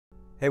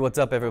Hey, what's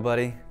up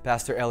everybody?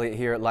 Pastor Elliot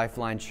here at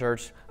Lifeline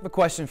Church. I have a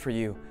question for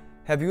you.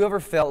 Have you ever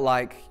felt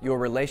like your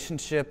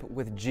relationship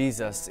with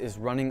Jesus is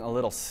running a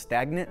little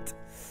stagnant?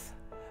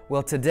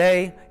 Well,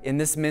 today in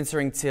this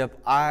mentoring tip,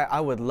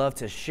 I would love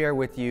to share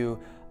with you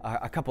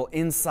a couple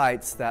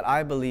insights that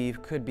I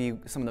believe could be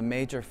some of the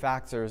major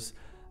factors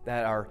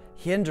that are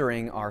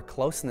hindering our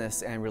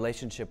closeness and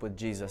relationship with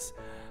Jesus.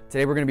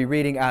 Today we're going to be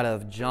reading out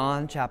of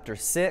John chapter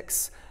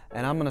 6,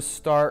 and I'm going to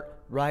start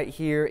right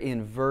here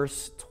in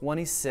verse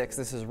 26.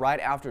 This is right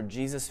after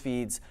Jesus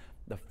feeds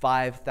the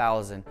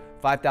 5,000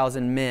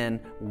 men,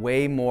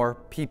 way more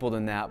people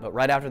than that. But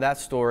right after that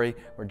story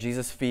where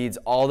Jesus feeds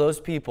all those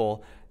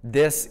people,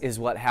 this is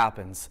what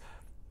happens.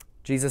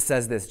 Jesus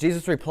says this.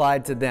 Jesus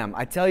replied to them,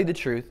 "I tell you the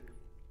truth.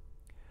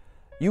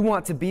 You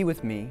want to be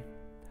with me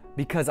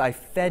because I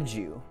fed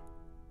you,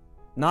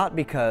 not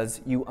because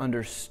you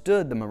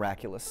understood the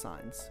miraculous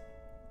signs.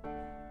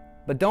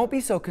 But don't be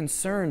so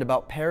concerned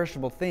about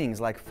perishable things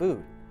like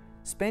food.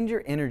 Spend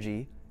your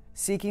energy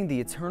seeking the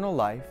eternal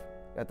life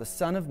that the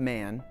Son of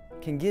Man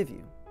can give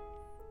you.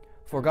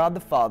 For God the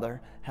Father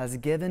has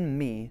given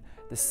me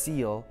the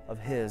seal of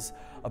His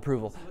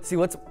approval." See,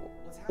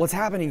 what's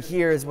happening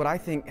here is what I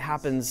think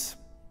happens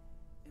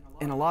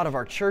in a lot of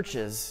our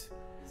churches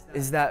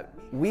is that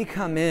we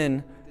come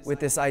in with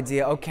this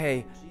idea,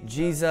 okay,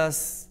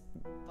 Jesus,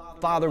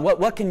 Father,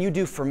 what can you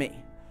do for me?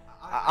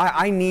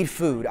 I need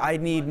food, I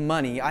need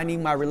money, I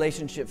need my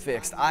relationship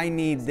fixed, I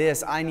need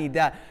this, I need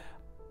that.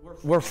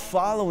 We're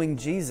following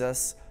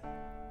Jesus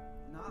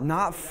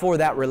not for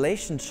that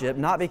relationship,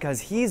 not because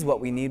He's what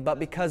we need, but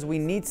because we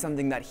need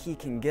something that He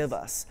can give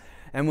us.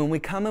 And when we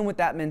come in with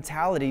that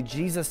mentality,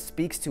 Jesus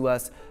speaks to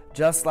us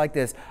just like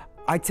this.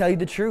 I tell you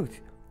the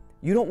truth.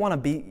 You want to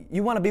be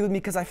with me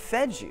because I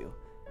fed you.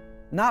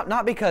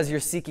 Not because you're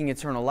seeking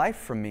eternal life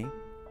from me.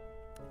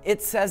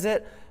 It says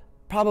it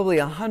probably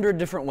 100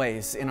 different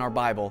ways in our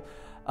Bible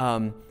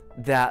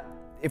that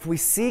if we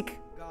seek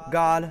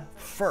God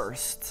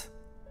first,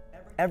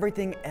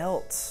 everything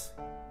else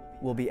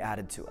will be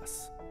added to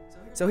us.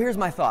 So here's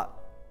my thought.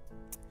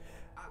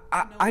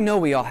 I know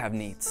we all have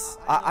needs.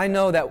 I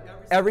know that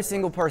every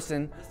single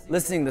person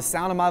listening to the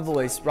sound of my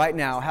voice right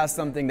now has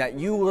something that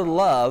you would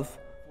love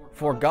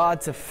for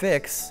God to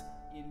fix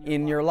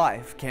in your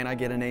life. Can I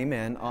get an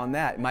amen on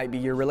that? It might be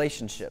your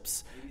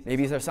relationships.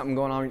 Maybe there's something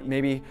going on.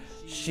 Maybe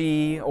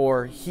she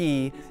or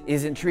he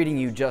isn't treating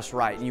you just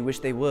right. You wish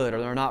they would, or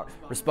they're not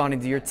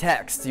responding to your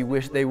texts. You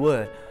wish they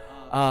would.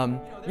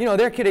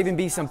 There could even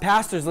be some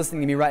pastors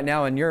listening to me right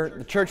now, and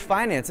the church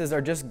finances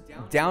are just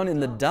down in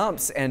the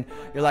dumps, and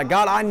you're like,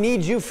 God, I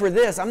need you for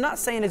this. I'm not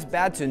saying it's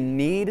bad to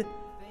need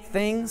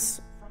things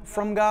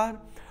from God,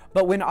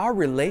 but when our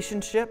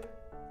relationship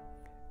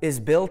is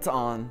built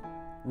on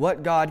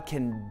what God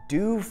can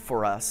do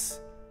for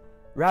us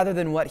rather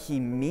than what He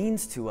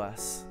means to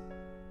us,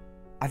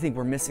 I think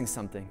we're missing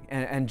something.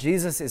 And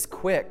Jesus is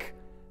quick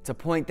to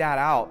point that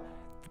out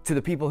to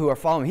the people who are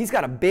following. He's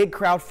got a big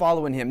crowd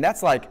following Him.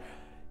 That's like,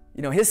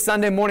 His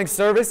Sunday morning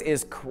service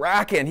is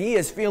cracking. He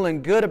is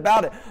feeling good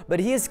about it.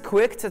 But He is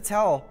quick to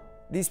tell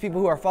these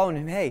people who are following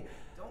Him, hey,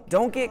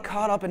 don't get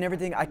caught up in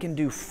everything I can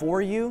do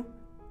for you.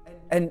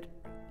 And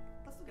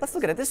let's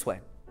look at it this way.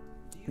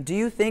 Do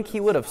you think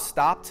He would have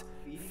stopped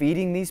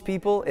feeding these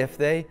people if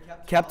they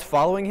kept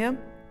following Him?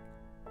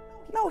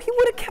 No, He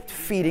would have kept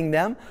feeding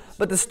them.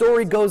 But the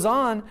story goes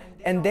on,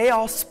 and they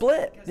all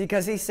split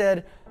because He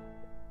said,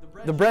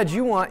 the bread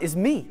you want is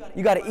me.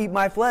 You got to eat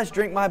my flesh,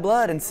 drink my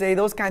blood, and say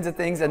those kinds of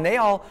things. And they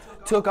all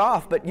took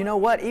off. But you know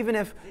what? Even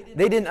if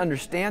they didn't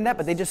understand that,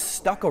 but they just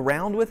stuck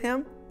around with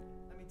Him,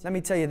 let me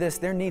tell you this,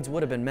 their needs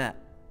would have been met.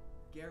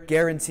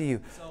 Guarantee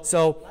you.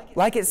 So,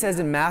 like it says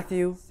in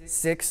Matthew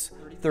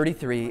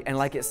 6:33, and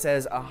like it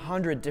says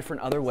 100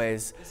 different other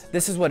ways,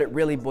 this is what it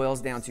really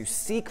boils down to.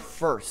 Seek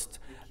first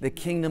the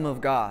kingdom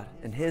of God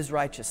and His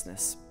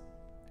righteousness.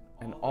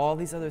 And all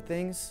these other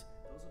things,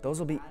 those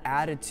will be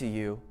added to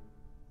you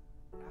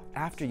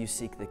after you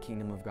seek the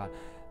kingdom of God.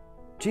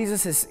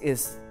 Jesus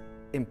is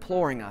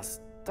imploring us,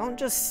 don't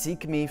just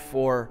seek me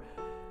for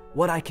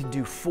what I can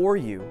do for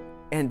you.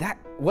 And that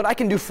what I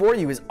can do for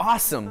you is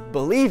awesome,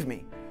 believe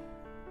me.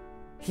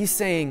 He's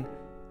saying,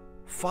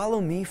 follow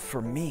me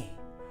for me.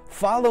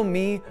 Follow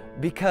me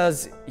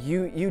because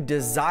you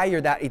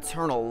desire that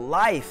eternal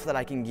life that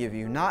I can give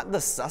you, not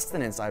the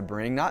sustenance I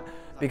bring, not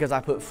because I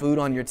put food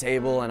on your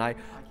table and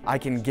I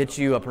can get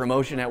you a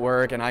promotion at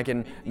work and I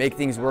can make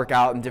things work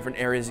out in different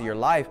areas of your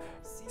life.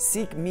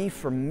 Seek me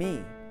for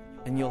me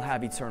and you'll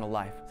have eternal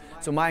life.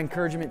 So my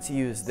encouragement to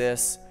you is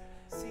this.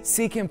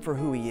 Seek Him for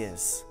who He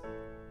is.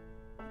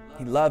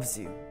 He loves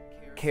you,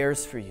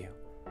 cares for you.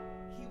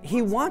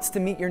 He wants to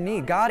meet your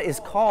need. God is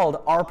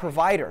called our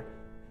provider,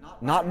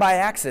 not by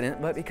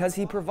accident, but because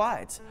He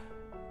provides.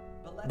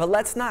 But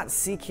let's not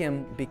seek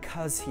Him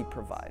because He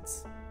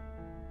provides.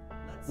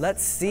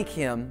 Let's seek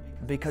Him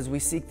because we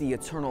seek the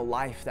eternal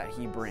life that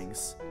He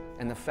brings.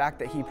 And the fact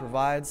that He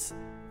provides,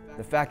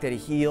 the fact that He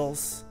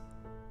heals,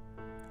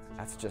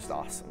 that's just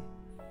awesome.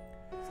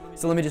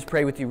 So let me just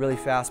pray with you really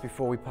fast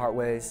before we part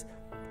ways.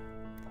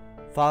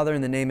 Father,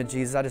 in the name of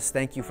Jesus, I just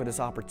thank you for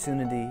this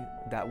opportunity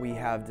that we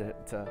have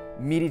to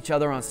meet each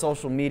other on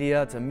social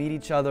media, to meet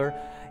each other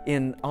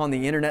on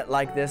the internet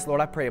like this. Lord,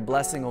 I pray a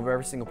blessing over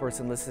every single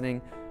person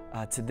listening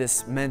to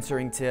this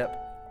mentoring tip.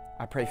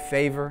 I pray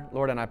favor,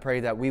 Lord, and I pray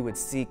that we would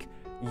seek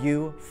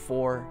you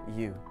for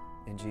you.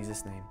 In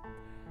Jesus' name,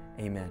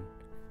 amen.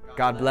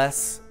 God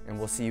bless, and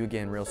we'll see you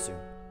again real soon.